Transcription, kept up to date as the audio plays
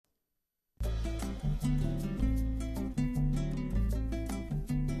Hi,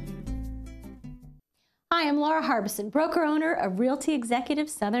 I'm Laura Harbison, broker-owner of Realty Executive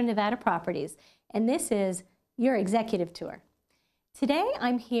Southern Nevada Properties, and this is your executive tour. Today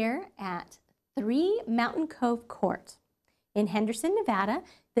I'm here at 3 Mountain Cove Court in Henderson, Nevada.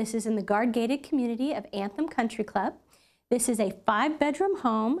 This is in the guard-gated community of Anthem Country Club. This is a 5-bedroom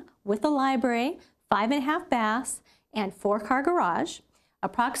home with a library, 5.5 baths, and 4-car garage,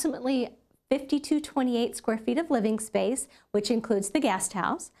 approximately 5,228 square feet of living space, which includes the guest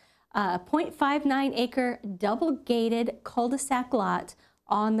house, a 0.59 acre double-gated cul-de-sac lot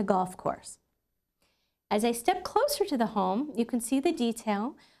on the golf course. As I step closer to the home, you can see the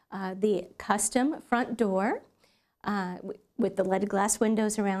detail, the custom front door with the leaded glass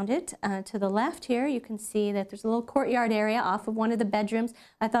windows around it. To the left here, you can see that there's a little courtyard area off of one of the bedrooms.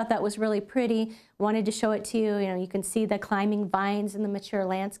 I thought that was really pretty. Wanted to show it to you. You can see the climbing vines and the mature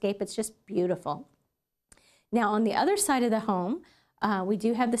landscape. It's just beautiful. Now, on the other side of the home, we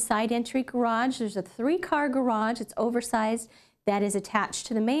do have the side entry garage. There's a 3-car garage. It's oversized. That is attached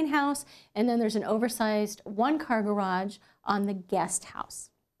to the main house. And then there's an oversized 1-car garage on the guest house.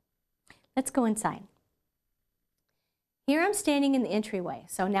 Let's go inside. Here I'm standing in the entryway.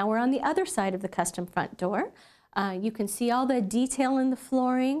 So now we're on the other side of the custom front door. You can see all the detail in the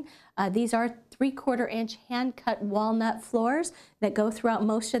flooring. These are 3/4 inch hand-cut walnut floors that go throughout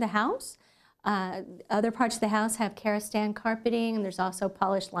most of the house. Other parts of the house have Karastan carpeting, and there's also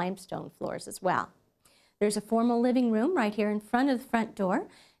polished limestone floors as well. There's a formal living room right here in front of the front door.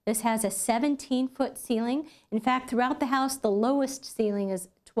 This has a 17-foot ceiling. In fact, throughout the house, the lowest ceiling is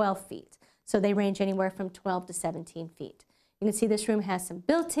 12 feet. So they range anywhere from 12 to 17 feet. You can see this room has some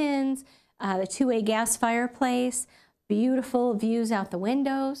built-ins, the 2-way gas fireplace, beautiful views out the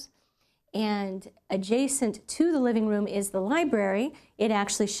windows. And adjacent to the living room is the library. It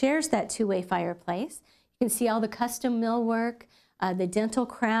actually shares that 2-way fireplace. You can see all the custom millwork, the dental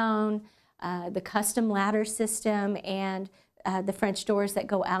crown, the custom ladder system, and the French doors that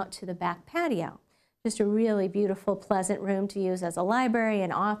go out to the back patio. Just a really beautiful, pleasant room to use as a library,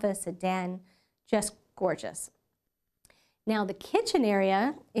 an office, a den, just gorgeous. Now the kitchen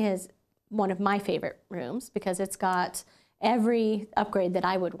area is one of my favorite rooms because it's got every upgrade that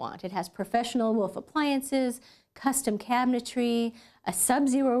I would want. It has professional Wolf appliances, custom cabinetry, a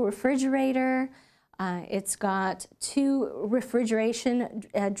sub-zero refrigerator. It's got 2 refrigeration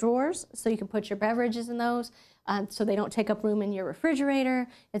drawers, so you can put your beverages in those so they don't take up room in your refrigerator.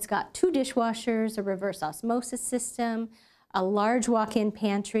 It's got 2 dishwashers, a reverse osmosis system, a large walk-in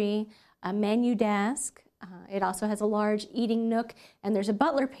pantry, a menu desk. It also has a large eating nook, and there's a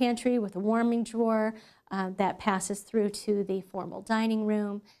Butler pantry with a warming drawer that passes through to the formal dining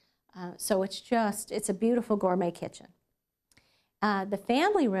room. So it's a beautiful gourmet kitchen. The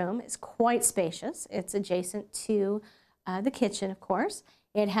family room is quite spacious. It's adjacent to the kitchen, of course.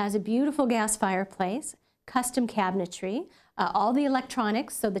 It has a beautiful gas fireplace, custom cabinetry, all the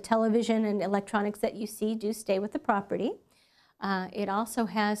electronics, so the television and electronics that you see do stay with the property. It also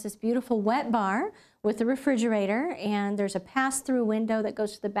has this beautiful wet bar with a refrigerator, and there's a pass-through window that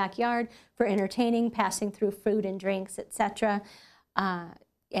goes to the backyard for entertaining, passing through food and drinks, etc.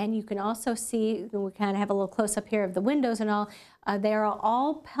 And you can also see, we kind of have a little close-up here of the windows and all, there are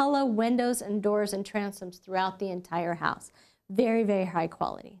all Pella windows and doors and transoms throughout the entire house. Very, very high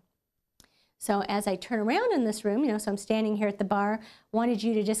quality. So as I turn around in this room, so I'm standing here at the bar, wanted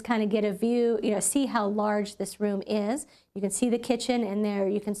you to just kind of get a view, see how large this room is. You can see the kitchen, and there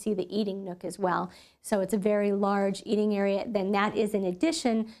you can see the eating nook as well. So it's a very large eating area. Then that is in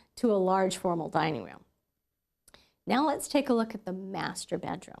addition to a large formal dining room. Now let's take a look at the master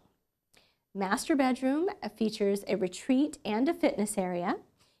bedroom. Master bedroom features a retreat and a fitness area.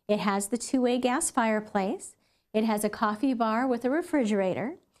 It has the 2-way gas fireplace. It has a coffee bar with a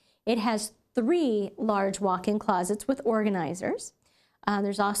refrigerator. It has 3 large walk-in closets with organizers.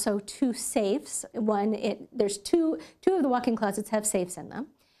 There's also 2 safes. There's two of the walk-in closets have safes in them.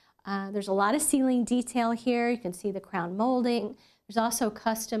 There's a lot of ceiling detail here. You can see the crown molding. There's also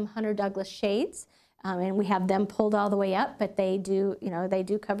custom Hunter Douglas shades, and we have them pulled all the way up, but they do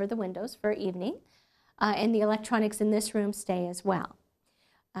cover the windows for evening. And the electronics in this room stay as well.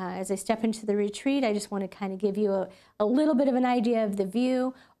 As I step into the retreat, I just want to kind of give you a little bit of an idea of the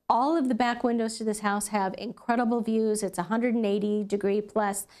view. All of the back windows to this house have incredible views. It's 180-degree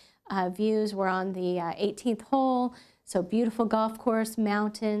plus views. We're on the 18th hole, so beautiful golf course,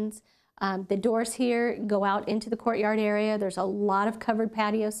 mountains. The doors here go out into the courtyard area. There's a lot of covered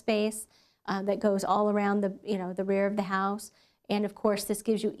patio space that goes all around the rear of the house. And of course, this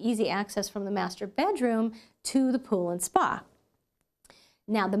gives you easy access from the master bedroom to the pool and spa.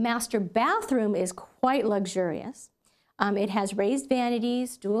 Now, the master bathroom is quite luxurious. It has raised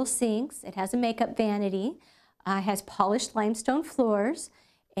vanities, dual sinks. It has a makeup vanity. It has polished limestone floors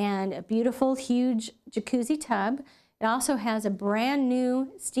and a beautiful, huge jacuzzi tub. It also has a brand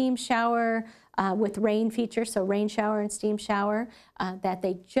new steam shower with rain feature, so rain shower and steam shower that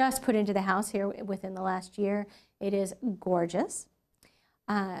they just put into the house here within the last year. It is gorgeous.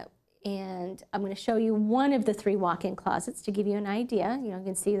 And I'm going to show you one of the 3 walk-in closets to give you an idea. You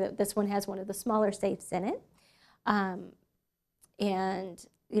can see that this one has one of the smaller safes in it. And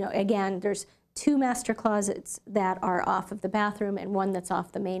again, there's 2 master closets that are off of the bathroom and 1 that's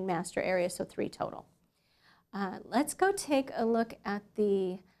off the main master area, so 3 total. Let's go take a look at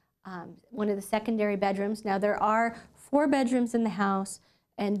the one of the secondary bedrooms. Now, there are 4 bedrooms in the house,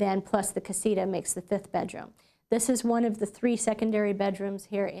 and then plus the Casita makes the 5th bedroom. This is one of the 3 secondary bedrooms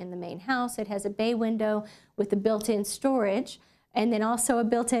here in the main house. It has a bay window with a built-in storage, and then also a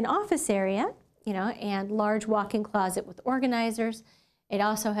built-in office area, and large walk-in closet with organizers. It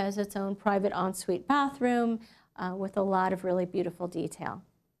also has its own private ensuite bathroom with a lot of really beautiful detail.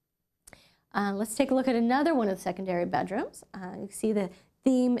 Let's take a look at another one of the secondary bedrooms. You see the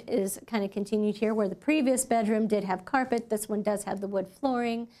theme is kind of continued here, where the previous bedroom did have carpet. This one does have the wood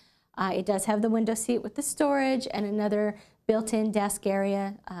flooring. It does have the window seat with the storage and another built-in desk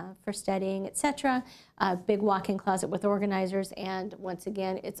area for studying, etc. Big walk-in closet with organizers, and once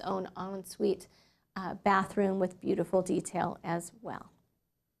again, its own ensuite bathroom with beautiful detail as well.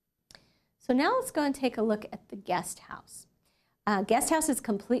 So now let's go and take a look at the guest house. Guest house is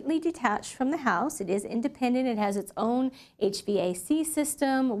completely detached from the house. It is independent. It has its own HVAC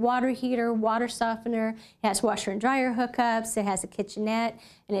system, water heater, water softener. It has washer and dryer hookups. It has a kitchenette,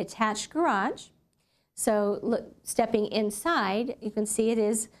 an attached garage. So look, stepping inside, you can see it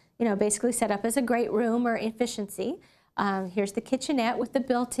is, basically set up as a great room or efficiency. Here's the kitchenette with the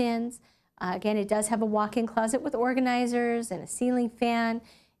built-ins. Again, it does have a walk-in closet with organizers and a ceiling fan.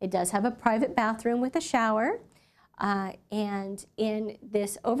 It does have a private bathroom with a shower. And in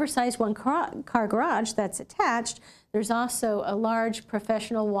this oversized one-car garage that's attached, there's also a large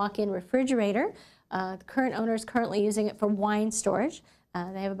professional walk-in refrigerator. The current owner is currently using it for wine storage.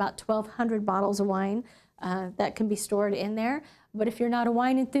 They have about 1,200 bottles of wine that can be stored in there. But if you're not a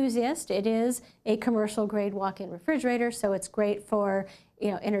wine enthusiast, it is a commercial-grade walk-in refrigerator, so it's great for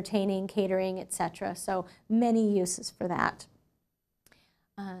entertaining, catering, etc. So many uses for that.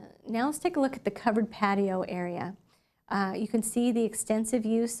 Now let's take a look at the covered patio area. You can see the extensive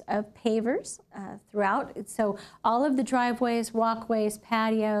use of pavers throughout. So all of the driveways, walkways,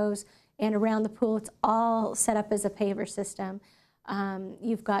 patios, and around the pool, it's all set up as a paver system.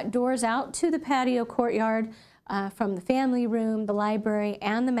 You've got doors out to the patio courtyard from the family room, the library,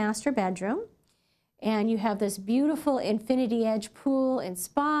 and the master bedroom. And you have this beautiful infinity edge pool and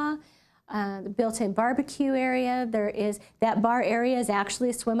spa, the built-in barbecue area. That bar area is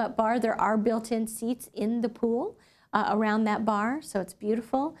actually a swim-up bar. There are built-in seats in the pool around that bar, so it's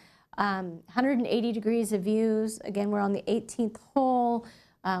beautiful. 180 degrees of views. Again, we're on the 18th hole.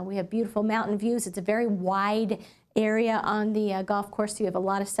 We have beautiful mountain views. It's a very wide area on the golf course, so you have a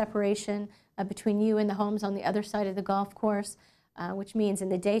lot of separation between you and the homes on the other side of the golf course, which means in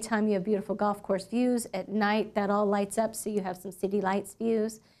the daytime you have beautiful golf course views. At night, that all lights up, so you have some city lights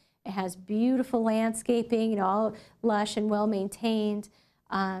views. It has beautiful landscaping, all lush and well maintained.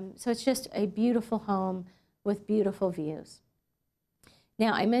 So it's just a beautiful home with beautiful views.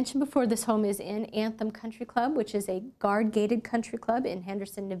 Now, I mentioned before, this home is in Anthem Country Club, which is a guard-gated country club in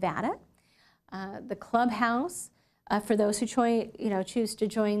Henderson, Nevada. The clubhouse, for those who choose to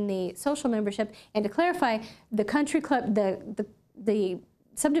join the social membership, and to clarify, the country club, the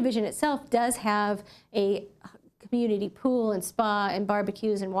subdivision itself does have a community pool and spa and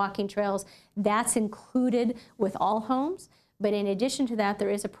barbecues and walking trails. That's included with all homes. But in addition to that,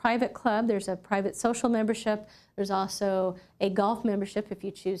 there is a private club, there's a private social membership, there's also a golf membership if you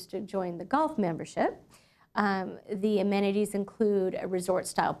choose to join the golf membership. The amenities include a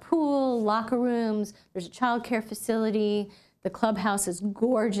resort-style pool, locker rooms, there's a child care facility. The clubhouse is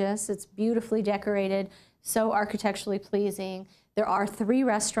gorgeous, it's beautifully decorated, so architecturally pleasing. There are 3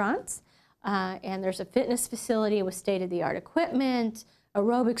 restaurants, and there's a fitness facility with state-of-the-art equipment,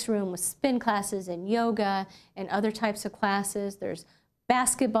 aerobics room with spin classes and yoga and other types of classes. There's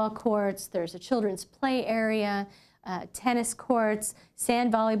basketball courts, there's a children's play area, tennis courts,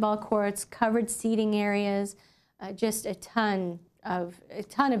 sand volleyball courts, covered seating areas, just a ton of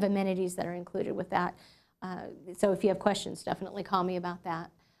amenities that are included with that. So if you have questions, definitely call me about that.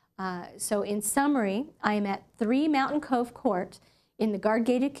 So in summary, I am at 3 Mountain Cove Court in the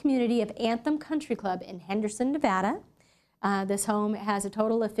guard-gated community of Anthem Country Club in Henderson, Nevada. This home has a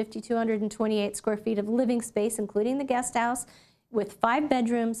total of 5,228 square feet of living space, including the guest house, with 5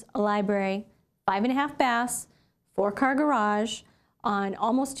 bedrooms, a library, 5.5 baths, 4-car garage, on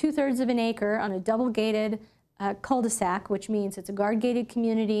almost 2/3 of an acre on a double-gated cul-de-sac, which means it's a guard-gated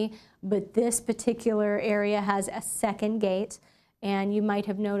community, but this particular area has a second gate. And you might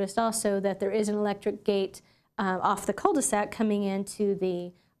have noticed also that there is an electric gate off the cul-de-sac coming into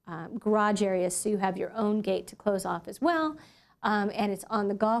the garage area, so you have your own gate to close off as well. And it's on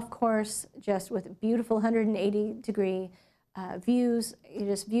the golf course, just with beautiful 180-degree views. It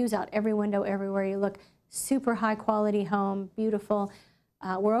just views out every window everywhere you look. Super high quality home, beautiful.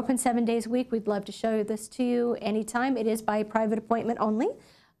 We're open 7 days a week. We'd love to show this to you anytime. It is by private appointment only.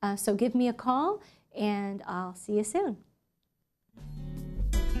 So give me a call and I'll see you soon.